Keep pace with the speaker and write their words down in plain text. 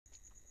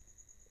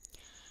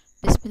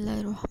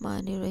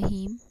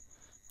बिस्मिल्लाहिर्रहमानिर्रहीम।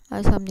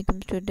 अस्सलाम वालेकुम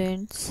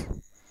स्टूडेंट्स,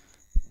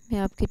 मैं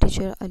आपकी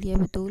टीचर आलिया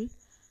बतूल,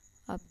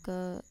 आपका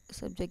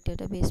सब्जेक्ट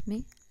डेटाबेस में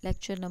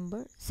लेक्चर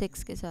नंबर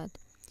 6 के साथ।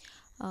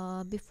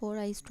 Before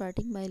I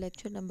starting my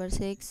lecture number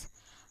 6,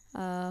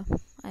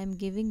 I am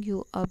giving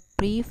you a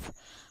brief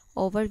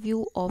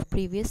overview of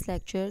previous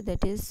lecture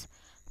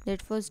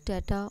that was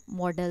data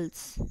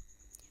models.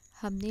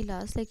 हमने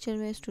लास्ट लेक्चर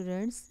में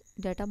स्टूडेंट्स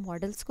डाटा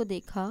मॉडल्स को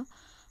देखा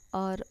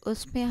और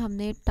उसमें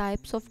हमने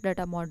टाइप्स ऑफ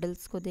डाटा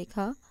मॉडल्स को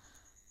देखा।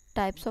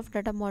 टाइप्स ऑफ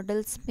डाटा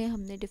मॉडल्स में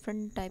हमने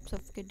डिफरेंट टाइप्स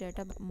ऑफ के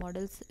डाटा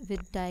मॉडल्स विद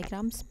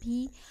डायग्राम्स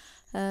भी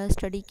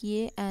स्टडी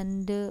किए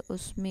एंड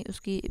उसमें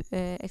उसकी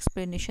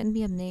एक्सप्लेनेशन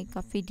भी हमने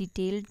काफ़ी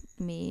डिटेल्ड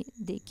में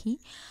देखी।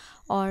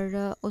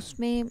 और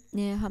उसमें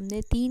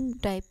हमने 3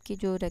 टाइप के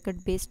जो record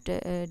based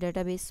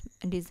database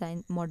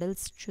design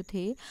models जो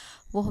थे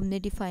वो हमने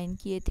डिफ़ाइन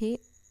किए थे।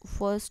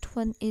 First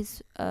one is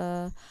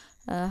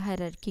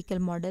hierarchical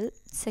model,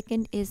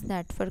 second is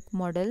network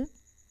model,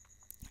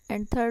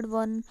 and third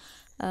one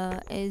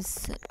is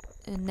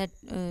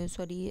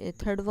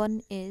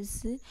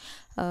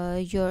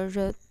your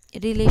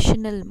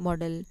relational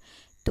model।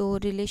 तो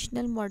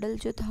रिलेशनल मॉडल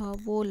जो था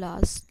वो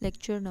लास्ट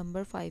लेक्चर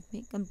नंबर 5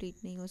 में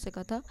कंप्लीट नहीं हो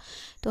सका था,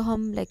 तो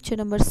हम लेक्चर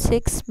नंबर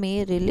 6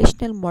 में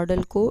रिलेशनल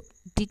मॉडल को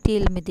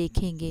डिटेल में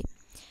देखेंगे।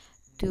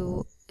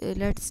 तो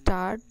let's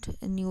start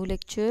a new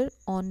lecture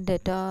on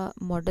data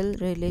model,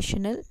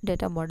 relational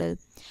data model।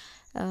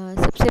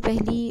 सबसे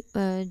पहली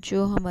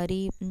जो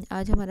हमारी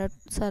आज हमारा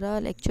सारा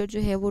लेक्चर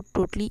जो है वो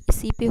टोटली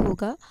इसी पे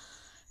होगा,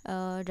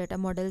 डाटा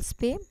मॉडल्स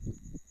पे।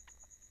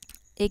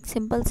 एक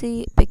सिंपल सी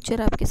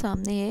पिक्चर आपके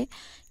सामने है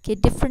कि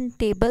डिफरेंट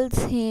टेबल्स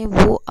हैं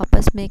वो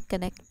आपस में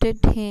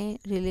कनेक्टेड हैं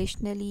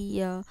रिलेशनली,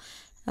 या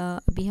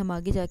अभी हम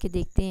आगे जाके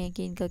देखते हैं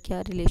कि इनका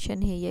क्या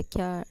रिलेशन है या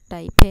क्या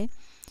टाइप है।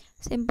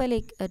 सिंपल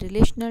एक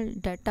रिलेशनल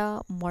डाटा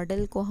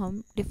मॉडल को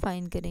हम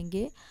डिफ़ाइन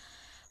करेंगे।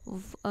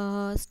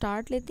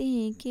 स्टार्ट लेते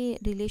हैं कि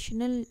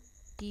रिलेशनल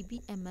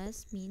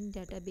DBMS मीन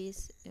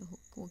डेटाबेस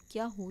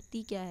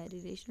क्या है।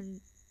 रिलेशनल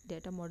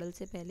डाटा मॉडल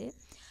से पहले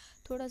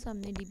थोड़ा सा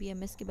हमने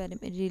DBMS के बारे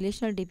में,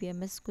 रिलेशनल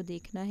DBMS को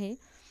देखना है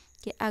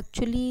कि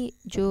एक्चुअली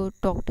जो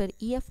doctor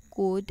EF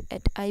code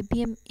eight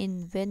IBM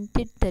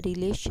invented the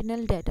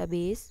relational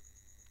database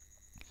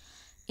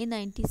इन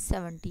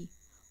 1970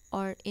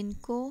 और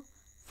इनको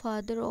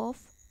फादर ऑफ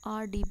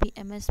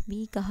RDBMS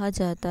भी कहा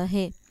जाता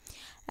है।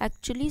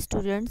 Actually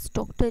students,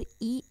 doctor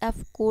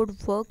EF code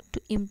work to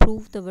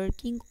improve the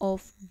working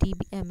of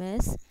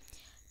DBMS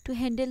to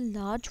handle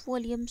large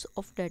volumes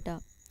of data.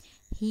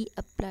 He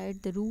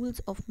applied the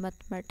rules of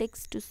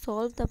mathematics to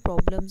solve the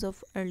problems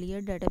of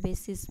earlier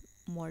databases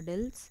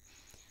models।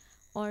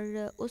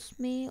 और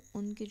उसमें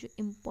उनके जो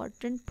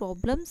important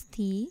problems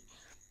थी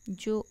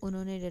जो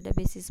उन्होंने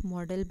databases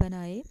model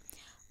बनाए,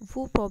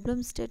 वो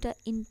problems data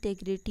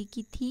integrity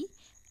की थी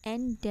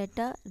एंड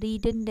डाटा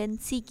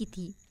रिडंडेंसी की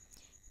थी।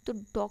 तो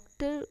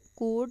डॉक्टर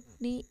कोड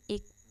ने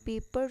एक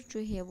पेपर जो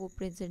है वो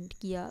प्रेजेंट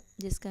किया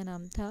जिसका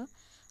नाम था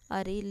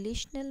अ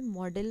relational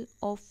model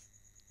of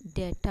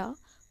data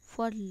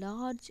for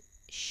large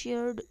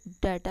shared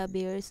data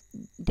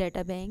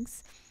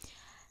banks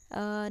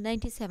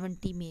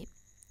 1970 में।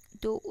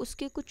 तो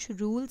उसके कुछ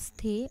रूल्स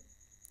थे,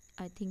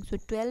 आई थिंक सो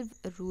 12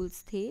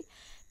 रूल्स थे,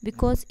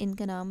 बिकॉज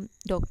इनका नाम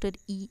डॉक्टर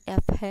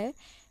EF है,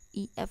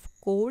 EF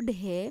कोड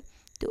है।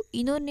 तो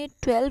इन्होंने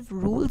 12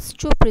 रूल्स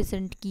जो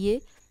प्रेजेंट किए,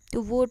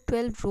 तो वो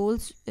 12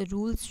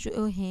 रूल्स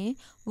जो हैं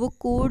वो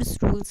कोड्स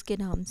रूल्स के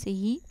नाम से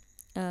ही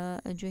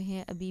जो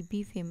हैं अभी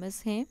भी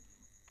फेमस हैं।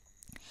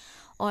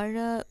 और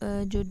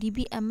जो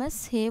DBMS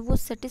है वो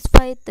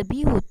सेटिस्फाई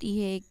तभी होती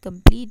है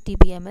कंप्लीट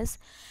DBMS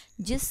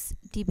जिस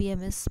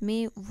DBMS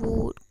में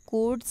वो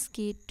कोड्स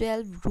के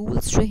 12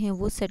 रूल्स जो हैं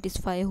वो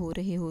सेटिस्फाई हो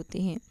रहे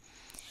होते हैं।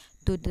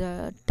 तो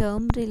the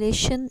term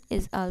relation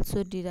is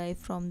also derive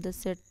from the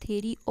set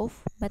theory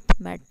of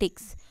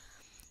mathematics.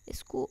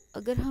 इसको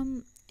अगर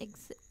हम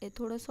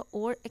थोड़ा सा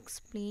और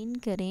एक्सप्लेन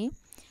करें,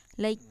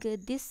 like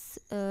this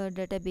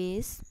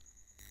database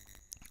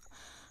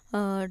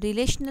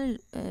relational,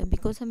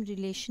 because हम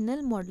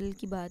रिलेशनल मॉडल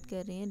की बात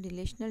कर रहे हैं,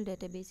 रिलेशनल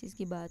डेटाबेसेस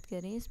की बात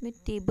कर रहे हैं, इसमें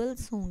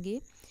टेबल्स होंगे।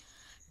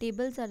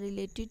 Tables are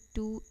related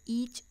to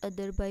each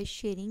other by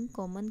sharing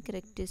common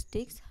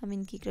characteristics. हम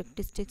इनकी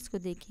करेक्टरिस्टिक्स को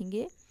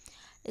देखेंगे।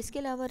 इसके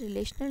अलावा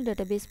रिलेशनल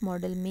डेटाबेस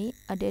मॉडल में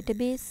a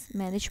database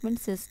management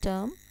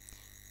system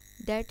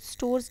that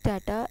stores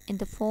data in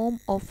the form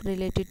of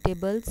related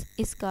tables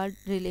is called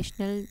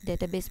relational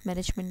database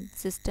management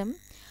system.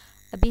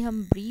 अभी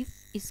हम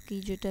brief इसकी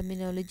जो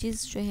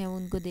टर्मिनोलॉजीज़ जो हैं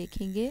उनको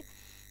देखेंगे,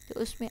 तो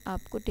उसमें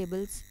आपको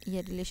टेबल्स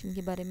या रिलेशन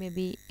के बारे में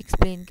भी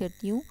एक्सप्लेन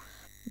करती हूँ।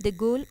 The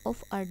goal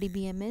of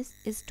RDBMS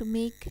is to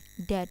make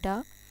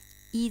data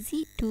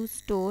easy to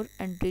store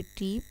and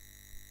retrieve.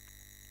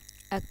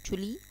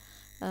 Actually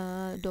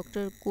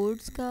doctor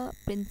codes का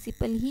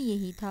प्रिंसिपल ही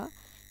यही था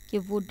कि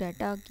वो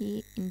डाटा की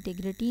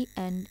इंटीग्रिटी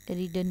एंड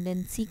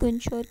रिडंडेंसी को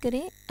इंश्योर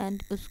करें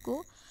एंड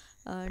उसको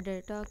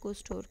डाटा को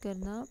स्टोर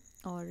करना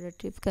और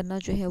रिट्रीव करना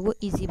जो है वो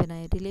इजी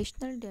बनाए।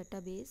 Relational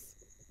database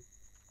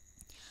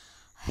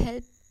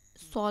help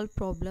solve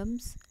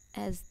problems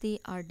as they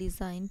are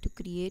designed to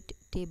create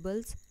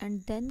tables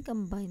and then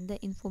combine the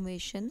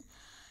information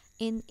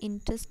in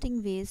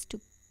interesting ways to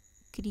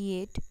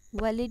create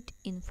valid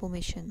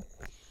information.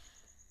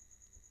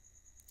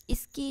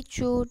 इसकी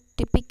जो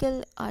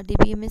टिपिकल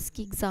RDBMS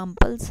की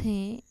एग्जांपल्स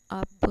हैं,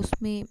 आप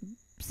उसमें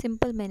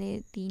सिंपल मैंने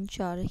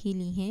 3-4 ही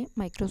ली हैं.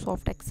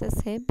 माइक्रोसॉफ्ट एक्सेस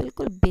है,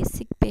 बिल्कुल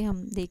बेसिक पे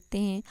हम देखते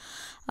हैं.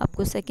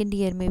 आपको सेकेंड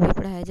ईयर में भी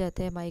पढ़ाया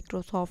जाता है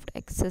माइक्रोसॉफ्ट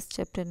एक्सेस.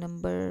 चैप्टर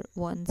नंबर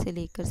 1 से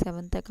लेकर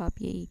 7 तक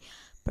आप यही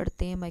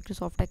पढ़ते हैं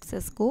माइक्रोसॉफ्ट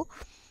एक्सेस को.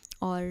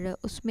 और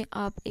उसमें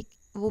आप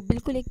वो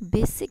बिल्कुल एक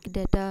बेसिक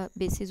डाटा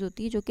बेसिस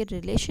होती है जो कि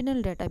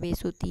रिलेशनल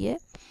डाटाबेस होती है.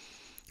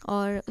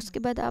 और उसके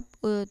बाद आप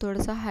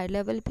थोड़ा सा हाई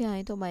लेवल पे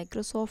आएँ तो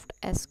Microsoft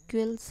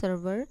SQL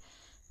server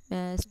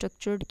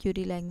structured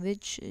Curie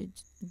language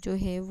जो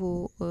है वो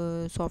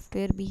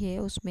सॉफ्टवेयर भी है.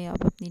 उसमें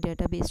आप अपनी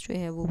डेटाबेस जो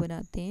है वो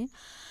बनाते हैं,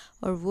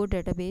 और वो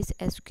डेटाबेस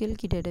एसक्यूएल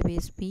की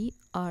डेटाबेस भी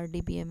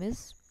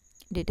RDBMS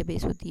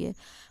डेटाबेस होती है.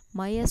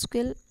 My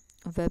SQL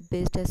web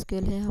based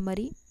SQL है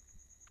हमारी.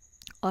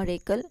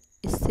 ऑरेकल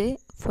इससे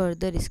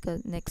फर्दर इसका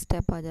नेक्स्ट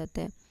स्टेप आ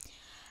जाता है.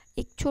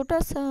 एक छोटा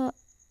सा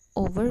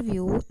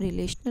ओवरव्यू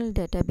रिलेशनल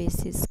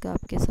डेटाबेसेस का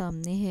आपके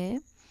सामने है.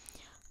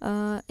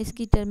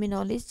 इसकी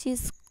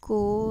टर्मिनोलॉजीज़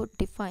को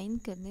डिफ़ाइन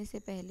करने से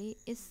पहले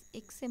इस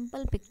एक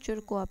सिंपल पिक्चर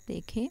को आप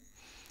देखें,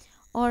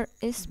 और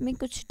इसमें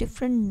कुछ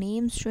डिफरेंट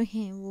नेम्स जो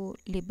हैं वो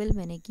लेबल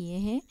मैंने किए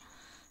हैं.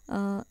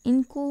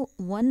 इनको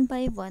वन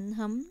बाय वन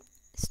हम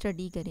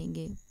स्टडी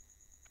करेंगे.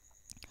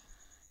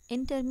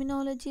 इन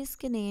टर्मिनोलॉजीज़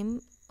के name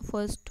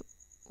first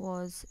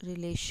was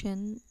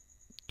relation,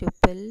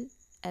 tuple,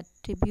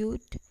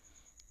 attribute,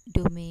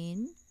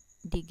 domain,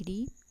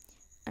 degree,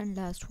 and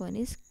last one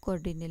is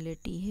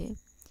कोऑर्डिनलिटी है.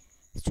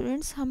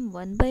 स्टूडेंट्स, हम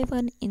वन बाय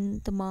वन इन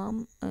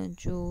तमाम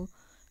जो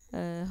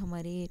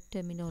हमारे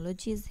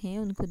टर्मिनोलॉजीज़ हैं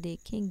उनको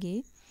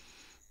देखेंगे.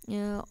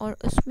 और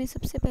उसमें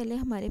सबसे पहले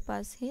हमारे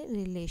पास है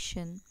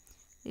रिलेशन.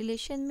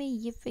 रिलेशन में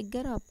ये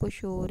फिगर आपको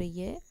शो हो रही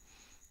है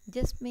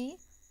जिसमें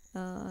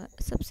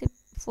सबसे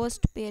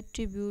फर्स्ट पे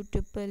एट्रीब्यूट,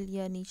 ट्यूपल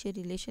या नीचे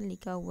रिलेशन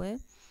लिखा हुआ है.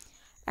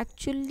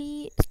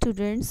 Actually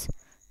students,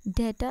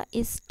 data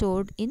is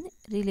stored in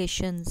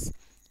relations.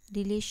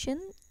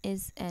 Relation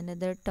is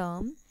another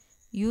term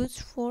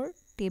used for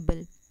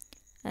table.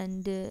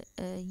 and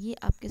ये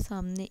आपके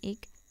सामने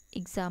एक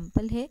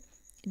एग्जाम्पल है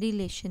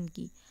रिलेशन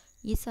की.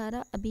 ये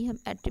सारा अभी हम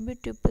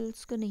एट्रीब्यूट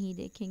ट्यूपल्स को नहीं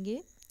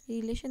देखेंगे,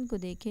 रिलेशन को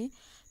देखें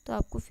तो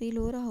आपको फील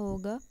हो रहा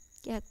होगा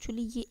कि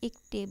एक्चुअली ये एक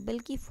टेबल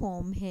की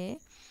फॉर्म है,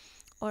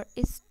 और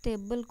इस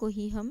टेबल को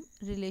ही हम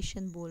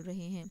रिलेशन बोल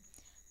रहे हैं.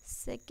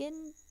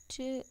 Second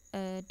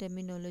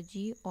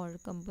terminology or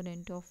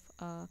component of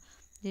a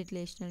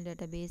relational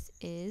database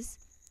is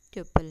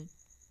tuple.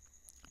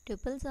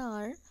 Tuples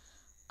are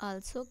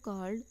also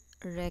called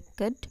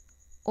record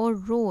or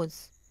rows.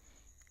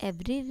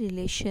 Every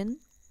relation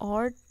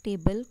or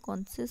table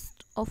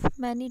consists of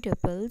many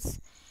tuples,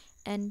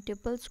 and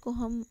tuples को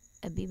हम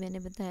अभी मैंने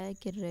बताया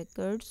कि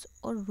records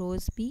और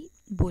rows भी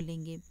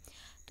बोलेंगे.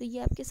 तो ये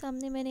आपके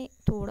सामने मैंने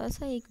थोड़ा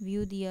सा एक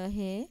व्यू दिया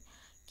है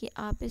कि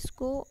आप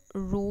इसको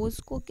रोज़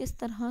को किस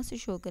तरह से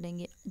शो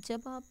करेंगे.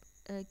 जब आप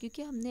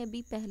क्योंकि हमने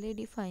अभी पहले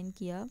डिफ़ाइन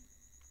किया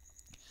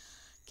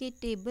कि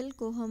टेबल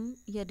को हम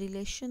या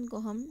रिलेशन को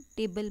हम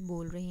टेबल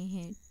बोल रहे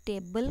हैं,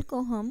 टेबल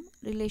को हम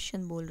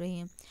रिलेशन बोल रहे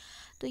हैं.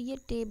 तो ये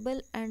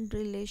टेबल एंड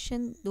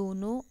रिलेशन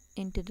दोनों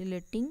इंटर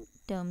रिलेटिंग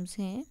टर्म्स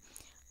हैं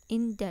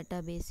इन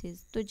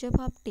डेटाबेसेस. तो जब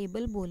आप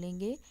टेबल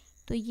बोलेंगे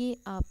तो ये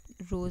आप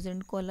रोज़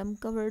एंड कॉलम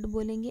का वर्ड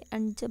बोलेंगे,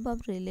 एंड जब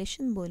आप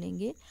रिलेशन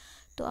बोलेंगे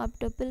तो आप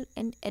ट्यूपल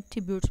एंड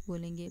एट्रीब्यूट्स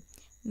बोलेंगे.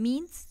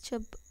 मींस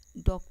जब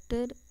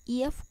डॉक्टर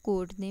EF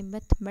कोड ने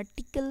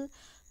मैथमेटिकल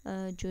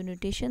जो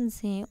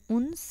नोटेशंस हैं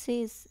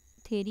उनसे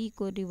थ्योरी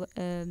को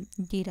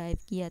डिराइव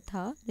किया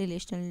था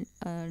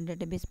रिलेशनल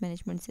डेटाबेस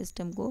मैनेजमेंट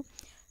सिस्टम को,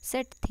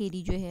 सेट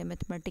थ्योरी जो है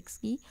मैथमेटिक्स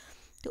की,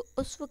 तो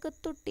उस वक़्त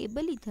तो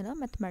टेबल ही था ना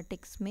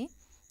मैथमेटिक्स में.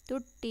 तो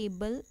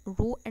टेबल,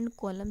 रो एंड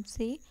कॉलम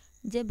से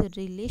जब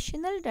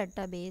रिलेशनल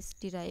डाटाबेस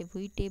डिराइव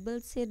हुई, टेबल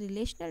से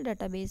रिलेशनल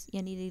डाटाबेस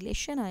यानी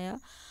रिलेशन आया,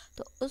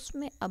 तो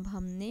उसमें अब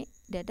हमने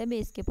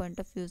डाटाबेस के पॉइंट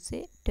ऑफ व्यू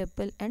से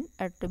ट्यूपल एंड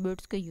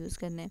एट्रीब्यूट्स को यूज़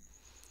करना है.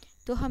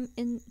 तो हम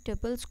इन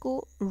ट्यूपल्स को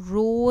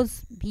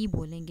रोज़ भी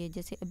बोलेंगे.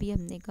 जैसे अभी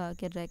हमने कहा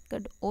कि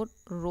रिकॉर्ड और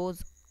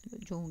रोज़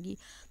जो होंगी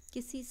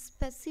किसी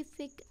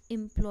स्पेसिफिक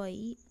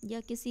एम्प्लॉई या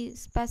किसी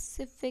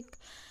स्पेसिफिक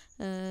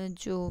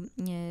जो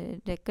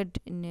रिकॉर्ड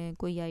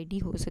कोई आईडी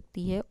हो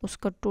सकती है,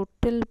 उसका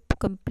टोटल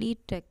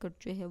कंप्लीट रिकॉर्ड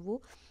जो है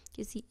वो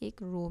किसी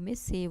एक रो में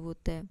सेव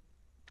होता है.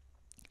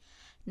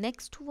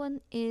 Next one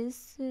is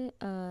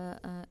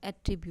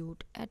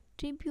attribute.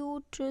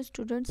 Attribute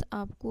students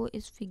आपको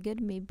इस फिगर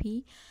में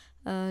भी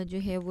जो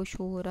है वो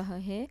शो हो रहा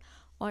है,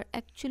 और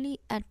एक्चुअली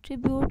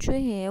एट्रीब्यूट जो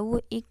है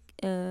वो एक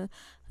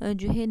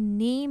जो है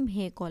नेम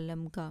है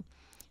कॉलम का.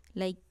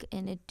 Like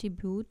an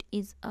attribute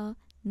is a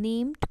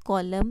named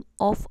column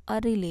of a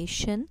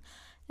relation.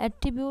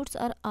 Attributes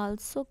are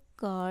also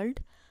called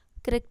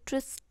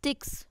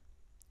characteristics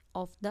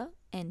of the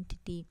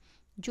entity.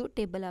 जो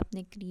टेबल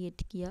आपने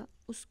क्रिएट किया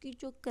उसकी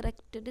जो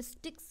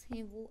करेक्टरिस्टिक्स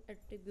हैं वो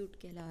एट्रीब्यूट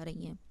कहला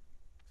रही हैं.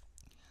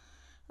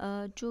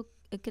 जो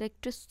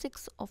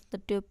करेक्टरिस्टिक्स ऑफ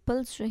द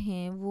ट्यूपल्स जो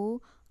हैं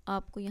वो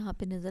आपको यहाँ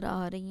पे नज़र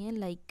आ रही हैं।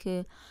 लाइक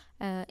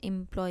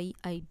एम्प्लॉई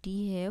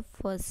आईडी है,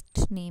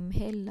 फर्स्ट नेम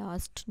है,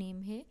 लास्ट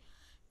नेम है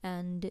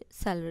एंड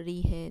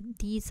सैलरी है।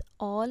 These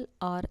all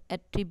are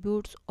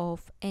attributes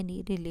of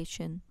any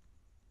relation.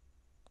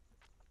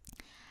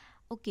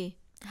 Okay,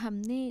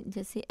 हमने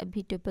जैसे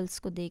अभी ट्यूपल्स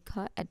को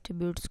देखा,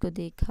 एट्रीब्यूट्स को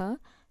देखा,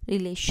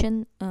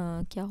 रिलेशन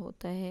क्या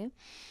होता है।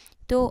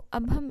 तो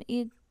अब हम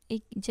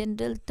एक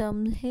जनरल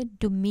टर्म है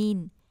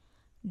डोमेन।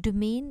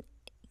 डोमेन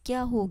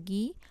क्या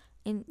होगी,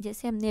 इन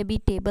जैसे हमने अभी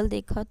टेबल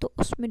देखा तो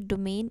उसमें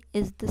domain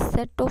is the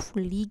set of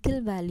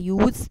legal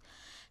values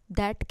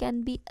that can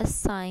be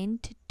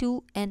assigned to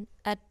an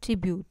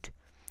attribute.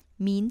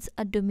 Means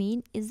a domain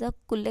is a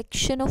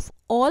collection of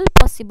all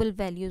possible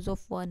values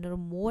of one or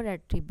more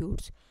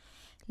attributes.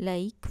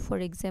 Like for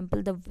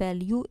example, the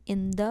value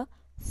in the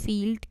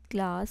field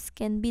class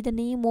can be the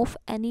name of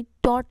any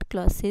taught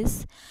classes.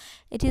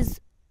 It is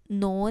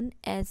known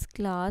as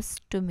class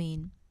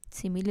domain.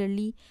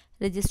 Similarly,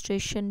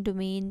 registration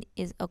domain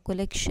is a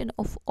collection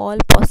of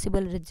all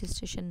possible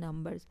registration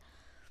numbers.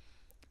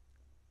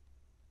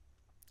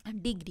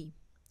 Degree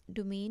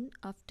domain,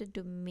 after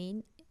domain,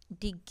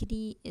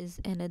 degree is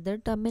another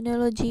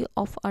terminology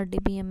of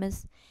RDBMS.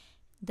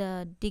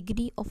 The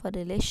degree of a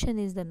relation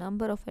is the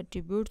number of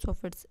attributes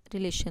of its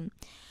relation.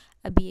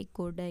 अभी एक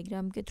और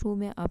diagram के through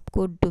मैं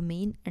आपको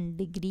domain and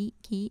degree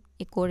की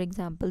एक और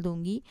example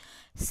दूंगी।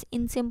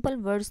 In simple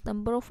words,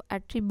 number of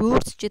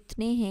attributes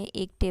जितने हैं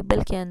एक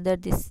टेबल के अंदर,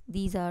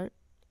 these are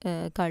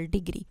called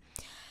degree.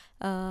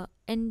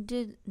 And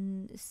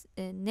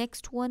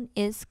next one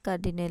is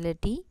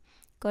cardinality.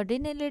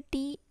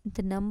 Cardinality,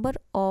 the number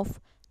of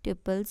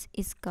tuples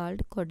is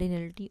called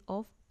cardinality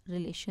of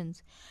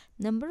relations.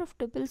 Number of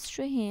tuples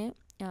जो हैं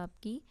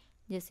आपकी,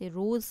 जैसे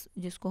रोज़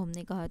जिसको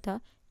हमने कहा था,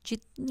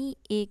 जितनी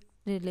एक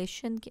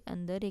रिलेशन के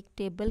अंदर, एक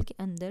टेबल के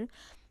अंदर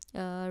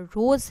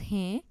रोज़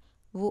हैं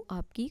वो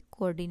आपकी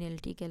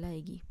cardinality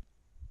कहलाएगी।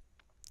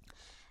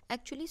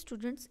 एक्चुअली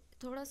स्टूडेंट्स,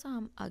 थोड़ा सा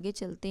हम आगे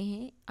चलते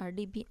हैं,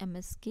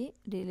 RDBMS के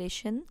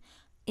रिलेशन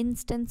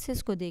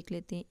इंस्टेंसेस को देख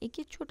लेते हैं। एक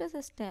ये छोटा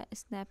सा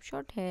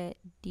स्नैपशॉट है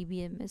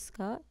DBMS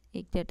का,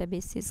 एक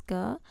डेटाबेसिस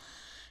का।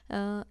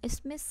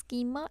 इसमें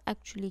स्कीमा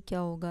एक्चुअली क्या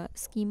होगा,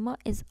 schema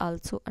is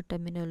also a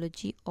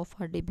terminology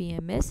of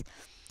RDBMS.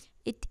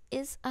 It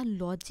is a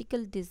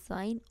logical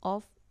design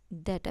of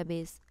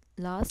database.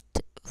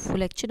 Last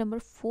lecture number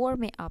 4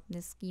 में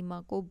आपने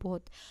स्कीमा को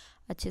बहुत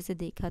अच्छे से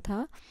देखा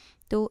था।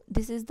 तो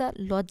this is the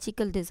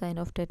logical design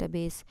of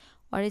database,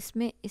 और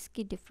इसमें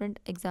इसकी डिफरेंट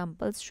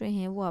एग्जांपल्स जो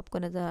हैं वो आपको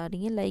नज़र आ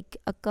रही हैं। लाइक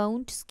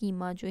अकाउंट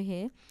स्कीमा जो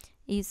है,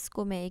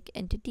 इसको मैं एक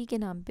एंटिटी के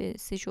नाम पे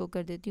से शो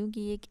कर देती हूँ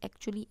कि एक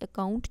एक्चुअली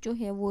अकाउंट जो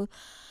है वो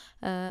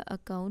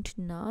अकाउंट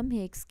नाम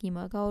है एक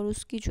स्कीमा का, और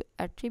उसकी जो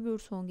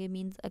एट्रीब्यूट्स होंगे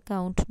मींस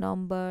अकाउंट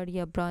नंबर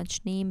या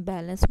ब्रांच नेम,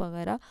 बैलेंस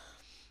वगैरह,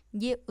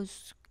 ये उस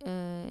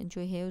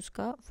जो है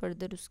उसका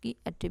फर्दर उसकी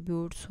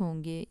एट्रीब्यूट्स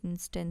होंगे,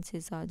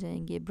 इंस्टेंसेस आ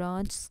जाएंगे।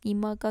 ब्रांच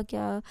स्कीमा का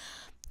क्या,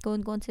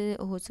 कौन कौन से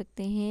हो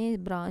सकते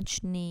हैं, branch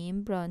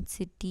name, branch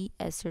city,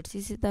 assets.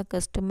 इसी तरह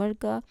कस्टमर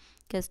का,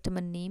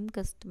 customer name,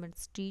 customer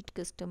street,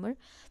 customer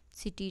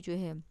city जो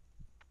है।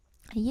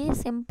 ये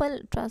सिंपल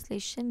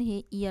ट्रांसलेशन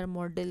है ईआर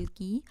मॉडल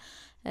की।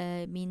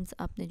 मींस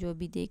आपने जो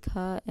अभी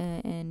देखा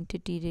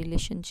एंटिटी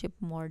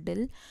रिलेशनशिप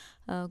मॉडल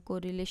को,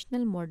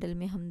 रिलेशनल मॉडल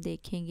में हम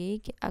देखेंगे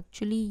कि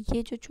एक्चुअली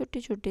ये जो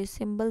छोटे छोटे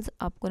सिंबल्स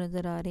आपको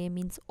नज़र आ रहे हैं,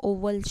 means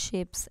Oval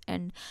shapes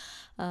and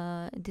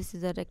this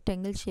is a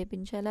rectangle shape.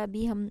 इंशाल्लाह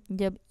अभी हम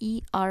जब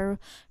ईआर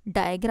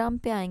डायग्राम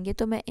पे आएंगे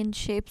तो मैं इन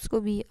शेप्स को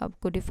भी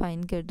आपको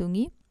डिफ़ाइन कर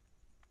दूँगी,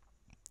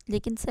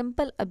 लेकिन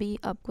सिंपल अभी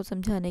आपको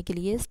समझाने के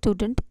लिए,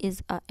 स्टूडेंट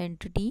इज़ अ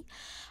एंटिटी।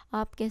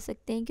 आप कह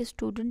सकते हैं कि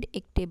स्टूडेंट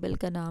एक टेबल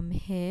का नाम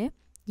है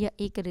या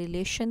एक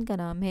रिलेशन का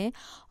नाम है,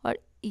 और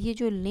ये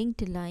जो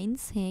लिंक्ड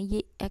लाइंस हैं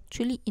ये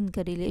एक्चुअली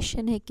इनका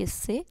रिलेशन है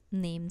किससे,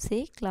 नेम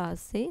से,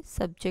 क्लास से,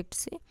 सब्जेक्ट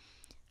से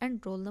and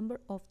roll number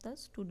of the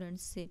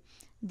students से।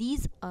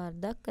 These are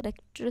the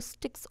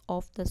characteristics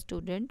of the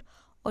student,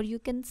 और you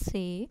can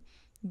say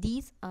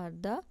these are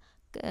the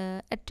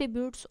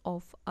attributes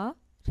of a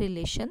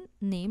relation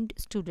named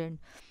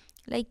student.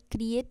 Like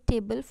create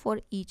table for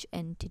each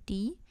entity.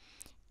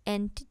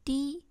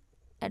 Entity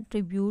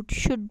attribute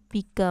should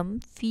become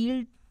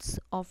fields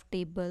of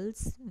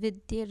tables with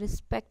their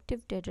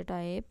respective data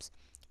types.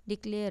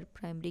 Declare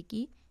primary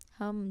key.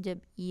 हम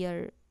जब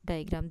year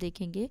diagram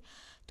देखेंगे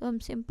तो हम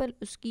simple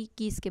उसकी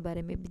keys के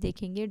बारे में भी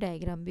देखेंगे,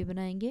 डायग्राम भी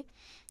बनाएंगे,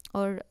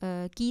 और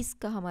कीज़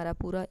का हमारा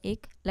पूरा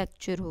एक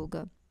लेक्चर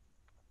होगा।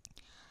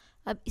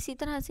 अब इसी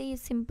तरह से ये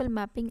सिंपल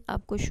मैपिंग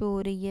आपको शो हो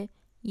रही है।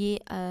 ये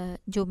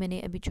जो मैंने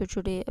अभी छोटे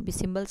छोटे अभी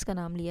सिंबल्स का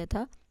नाम लिया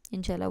था,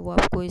 इंशाल्लाह वो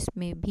आपको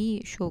इसमें भी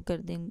शो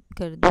कर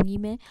दूँगी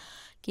मैं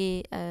कि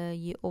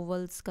ये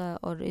ओवल्स का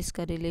और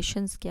इसका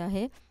रिलेशंस क्या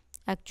है।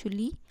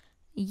 एक्चुअली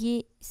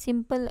ये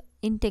सिंपल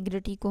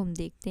इंटेग्रिटी को हम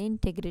देखते हैं,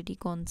 इंटेग्रिटी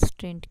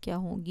कांस्टेंट क्या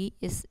होगी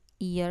इस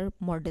ईयर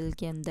मॉडल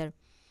के अंदर।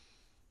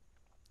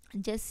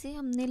 जैसे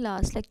हमने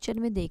लास्ट लेक्चर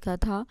में देखा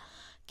था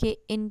कि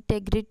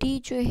इंटेग्रिटी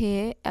जो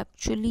है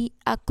एक्चुअली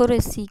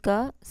एक्यूरेसी का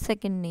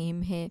सेकंड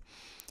नेम है।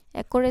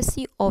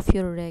 Accuracy of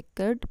your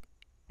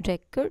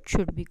record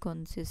should be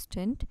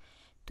consistent।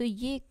 तो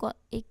ये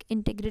एक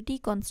इंटेग्रिटी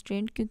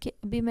कॉन्स्ट्रेंट, क्योंकि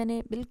अभी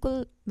मैंने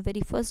बिल्कुल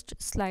वेरी फर्स्ट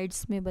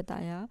स्लाइड्स में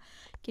बताया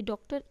कि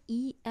डॉक्टर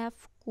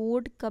EF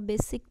कोड का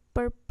बेसिक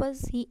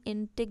पर्पस ही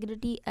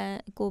इंटेग्रिटी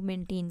को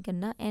मेंटेन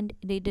करना एंड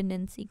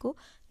रिडंडेंसी को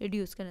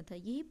रिड्यूस करना था।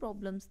 यही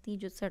प्रॉब्लम्स थी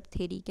जो सेट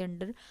थ्योरी के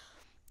अंडर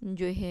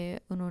जो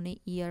है उन्होंने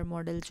ER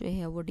मॉडल जो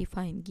है वो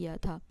डिफाइन किया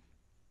था।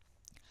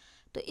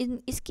 तो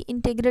इसकी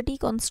इंटेग्रिटी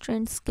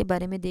कॉन्स्ट्रेंट्स के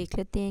बारे में देख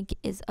लेते हैं कि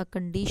is a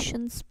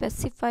condition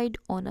specified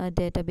on a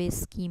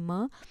database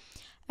schema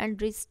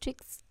and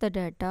restricts the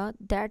data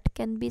that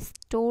can be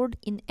stored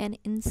in an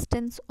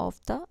instance of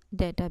the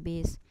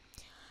database.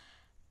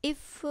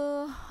 If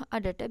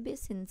a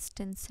database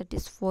instance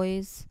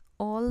satisfies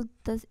all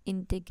the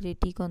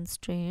integrity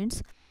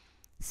constraints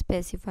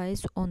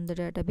specified on the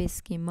database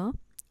schema,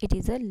 it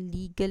is a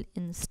legal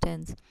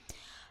instance.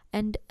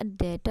 And a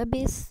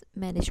database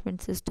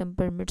management system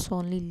permits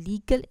only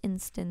legal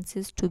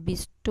instances to be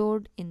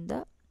stored in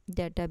the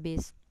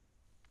database.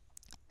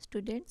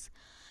 Students,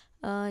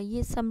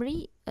 ये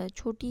summary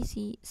छोटी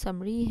सी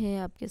summary है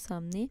आपके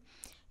सामने।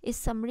 इस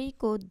summary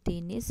को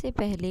देने से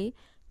पहले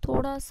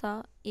थोड़ा सा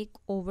एक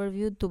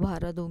ओवरव्यू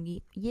दोबारा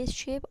दूंगी। ये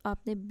शेप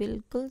आपने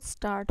बिल्कुल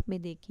स्टार्ट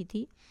में देखी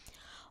थी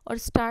और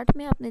स्टार्ट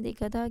में आपने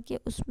देखा था कि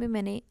उसमें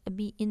मैंने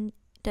अभी इन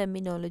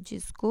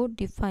टर्मिनोलॉजीज़ को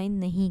डिफ़ाइन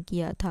नहीं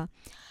किया था।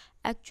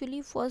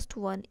 Actually first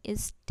one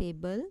is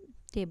table.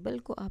 Table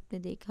को आपने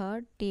देखा,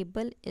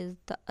 table is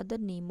the other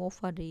name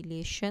of a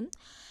relation.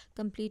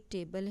 Complete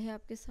table है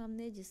आपके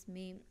सामने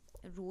जिसमें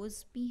रोज़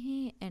भी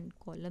हैं एंड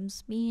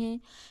कॉलम्स भी हैं,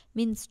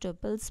 मीन्स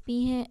टपल्स भी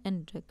हैं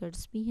एंड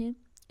रिकॉर्ड्स भी हैं,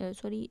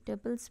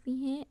 टपल्स भी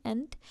हैं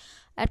एंड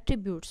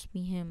एट्रीब्यूट्स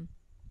भी हैं।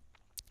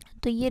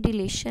 तो ये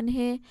रिलेशन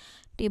है,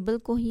 टेबल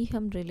को ही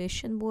हम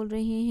रिलेशन बोल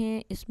रहे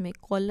हैं। इसमें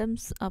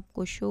कॉलम्स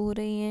आपको शो हो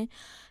रहे हैं,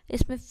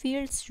 इसमें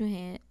फील्ड्स जो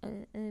हैं।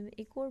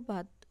 एक और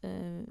बात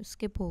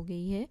स्किप हो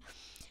गई है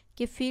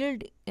कि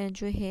फील्ड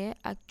जो है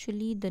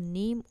actually the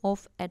name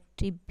of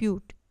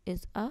attribute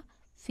is a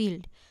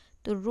field.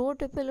 तो रो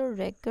टपल और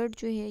रिकॉर्ड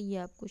जो है ये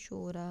आपको शो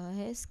हो रहा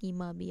है।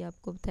 स्कीमा भी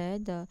आपको बताया,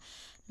 the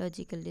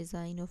logical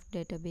design of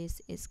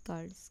database is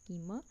called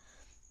schema.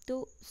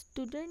 तो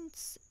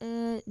स्टूडेंट्स,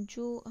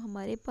 जो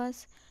हमारे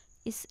पास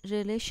इस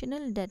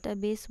रिलेशनल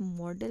डेटाबेस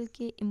मॉडल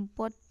के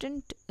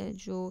इम्पॉर्टेंट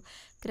जो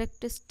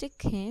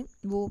करैक्टरिस्टिक हैं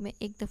वो मैं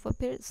एक दफ़ा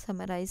फिर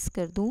समराइज़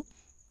कर दूं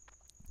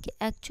कि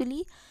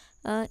एक्चुअली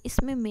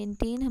इसमें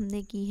मेंटेन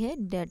हमने की है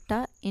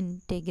data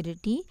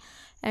integrity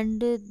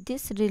and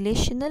this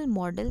relational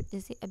model.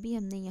 जैसे अभी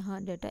हमने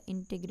यहाँ डाटा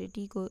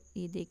इंटेग्रिटी को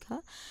ये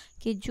देखा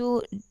कि जो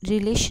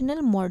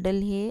रिलेशनल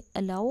मॉडल है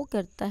अलाउ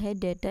करता है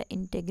data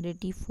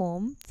integrity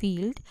form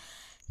field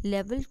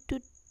level two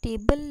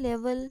table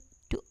level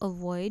to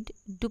avoid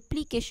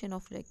duplication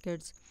of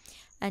records,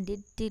 and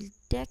it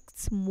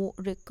detects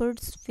more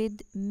records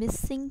with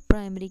missing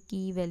primary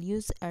key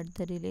values at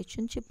the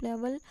relationship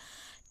level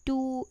to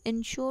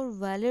ensure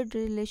valid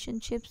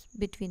relationships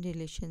between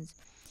relations.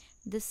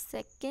 The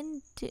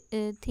second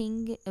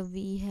thing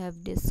we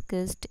have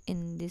discussed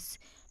in this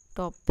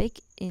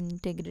topic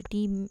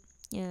integrity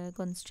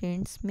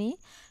constraints में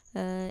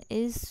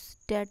is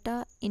data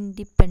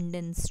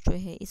independence. जो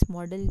है इस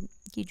model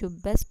की जो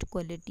best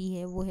quality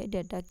है वो है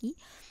data की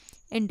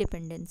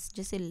इंडिपेंडेंस।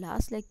 जैसे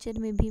लास्ट लेक्चर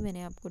में भी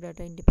मैंने आपको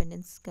डाटा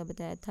इंडिपेंडेंस का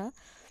बताया था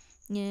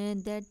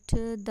that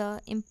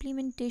the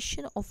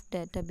implementation of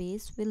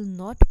database will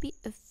not be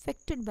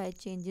affected by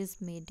changes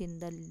made in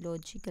the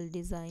logical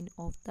design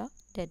of the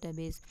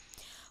database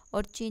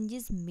or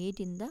changes made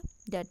in the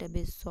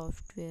database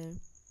software.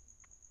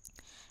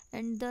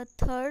 And the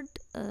third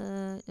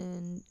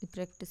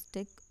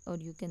characteristic, or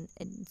you can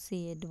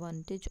say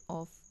advantage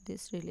of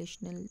this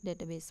relational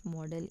database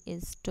model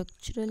is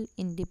structural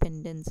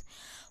independence.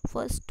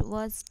 First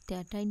was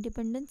data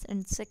independence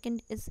and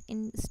second is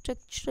in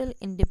structural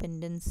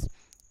independence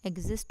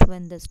exists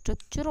when the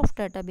structure of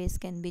database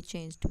can be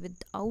changed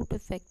without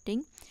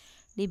affecting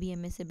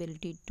DBMS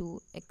ability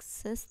to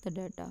access the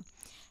data.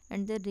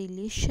 And the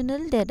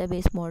relational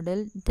database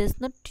model does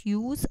not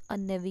use a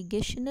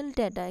navigational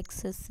data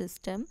access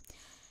system.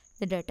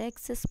 The data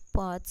access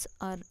paths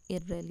are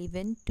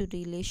irrelevant to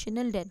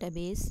relational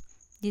database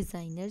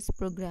designers,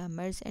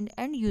 programmers, and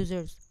end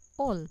users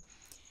all.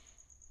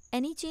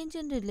 Any change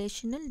in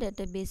relational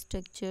database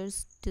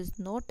structures does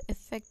not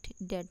affect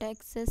data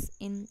access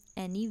in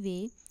any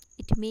way.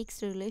 It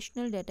makes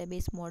relational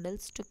database model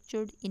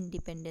structured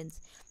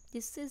independence.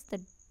 This is the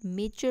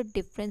major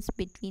difference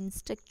between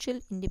structural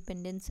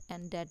independence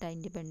and data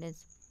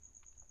independence.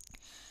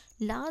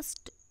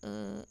 Last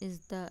is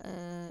the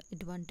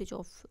advantage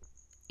of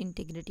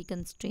integrity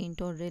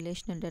constraint or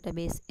relational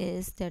database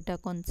is data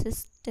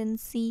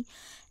consistency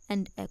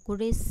and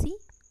accuracy,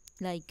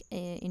 like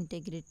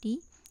integrity,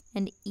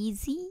 and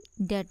easy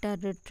data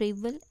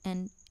retrieval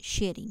and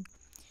sharing.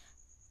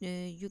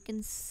 You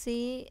can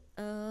say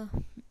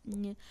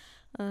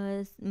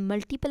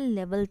Multiple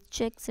level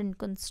checks and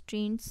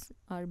constraints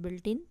are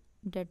built in.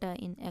 Data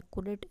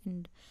inaccurate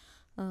and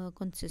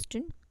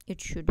consistent.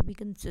 It should be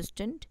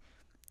consistent.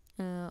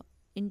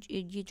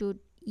 ये जो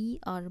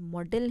ER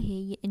model है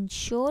ये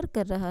ensure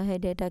कर रहा है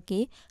data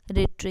के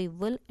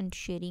retrieval and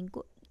sharing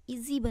को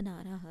easy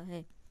बना रहा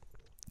है.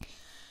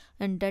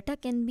 And data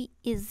can be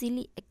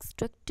easily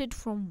extracted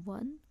from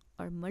one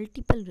or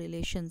multiple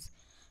relations,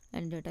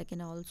 and data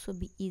can also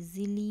be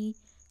easily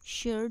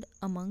shared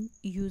among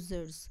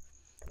users.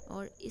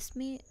 और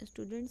इसमें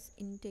स्टूडेंट्स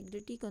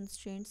इंटेग्रिटी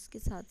कंस्ट्रेंट्स के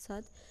साथ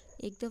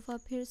साथ एक दफ़ा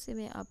फिर से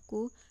मैं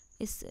आपको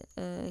इस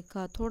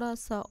का थोड़ा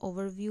सा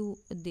ओवरव्यू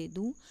दे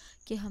दूं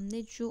कि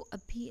हमने जो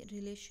अभी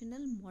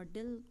रिलेशनल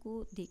मॉडल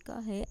को देखा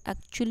है,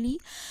 actually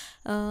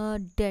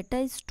data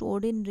is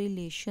stored in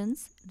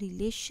relations.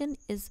 Relation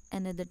is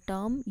another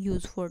term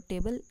use for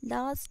table.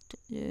 Last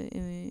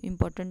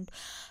important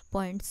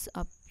points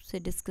आपसे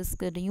डिस्कस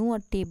कर रही हूँ. अ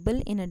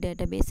table in a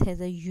database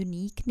has a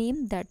unique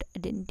name that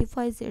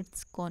identifies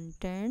it's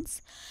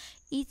contents.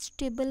 Each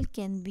table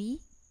can be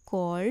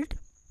called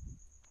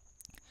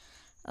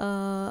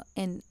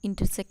an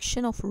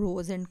intersection of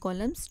rose and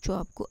columns. जो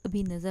आपको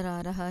अभी नज़र आ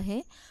रहा है,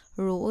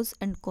 रोज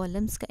एंड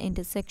कॉलम्स का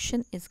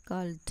intersection is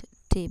called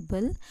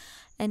table.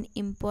 An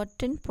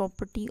important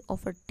property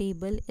of a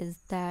table is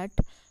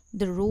that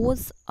the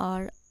rose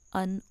are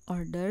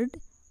unordered.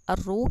 A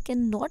row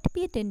cannot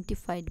be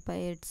identified by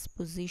its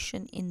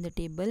position in the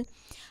table.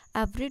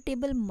 Every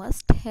table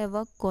must have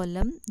a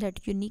column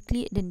that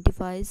uniquely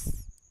identifies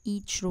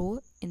each row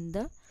in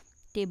the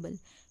table.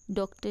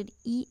 Dr.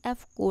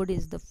 E.F. Code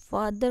is the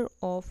father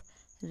of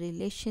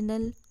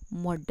relational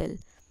model.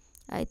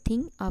 I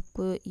think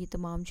आपको ये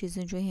तमाम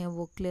चीज़ें जो हैं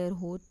वो clear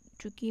हो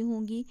चुकी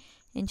होंगी.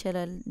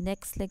 इंशाल्लाह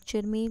नेक्स्ट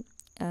लेक्चर में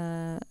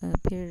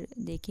फिर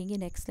देखेंगे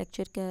नेक्स्ट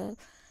लेक्चर का.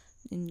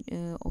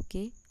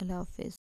 ओके, अल्लाह हाफिज़.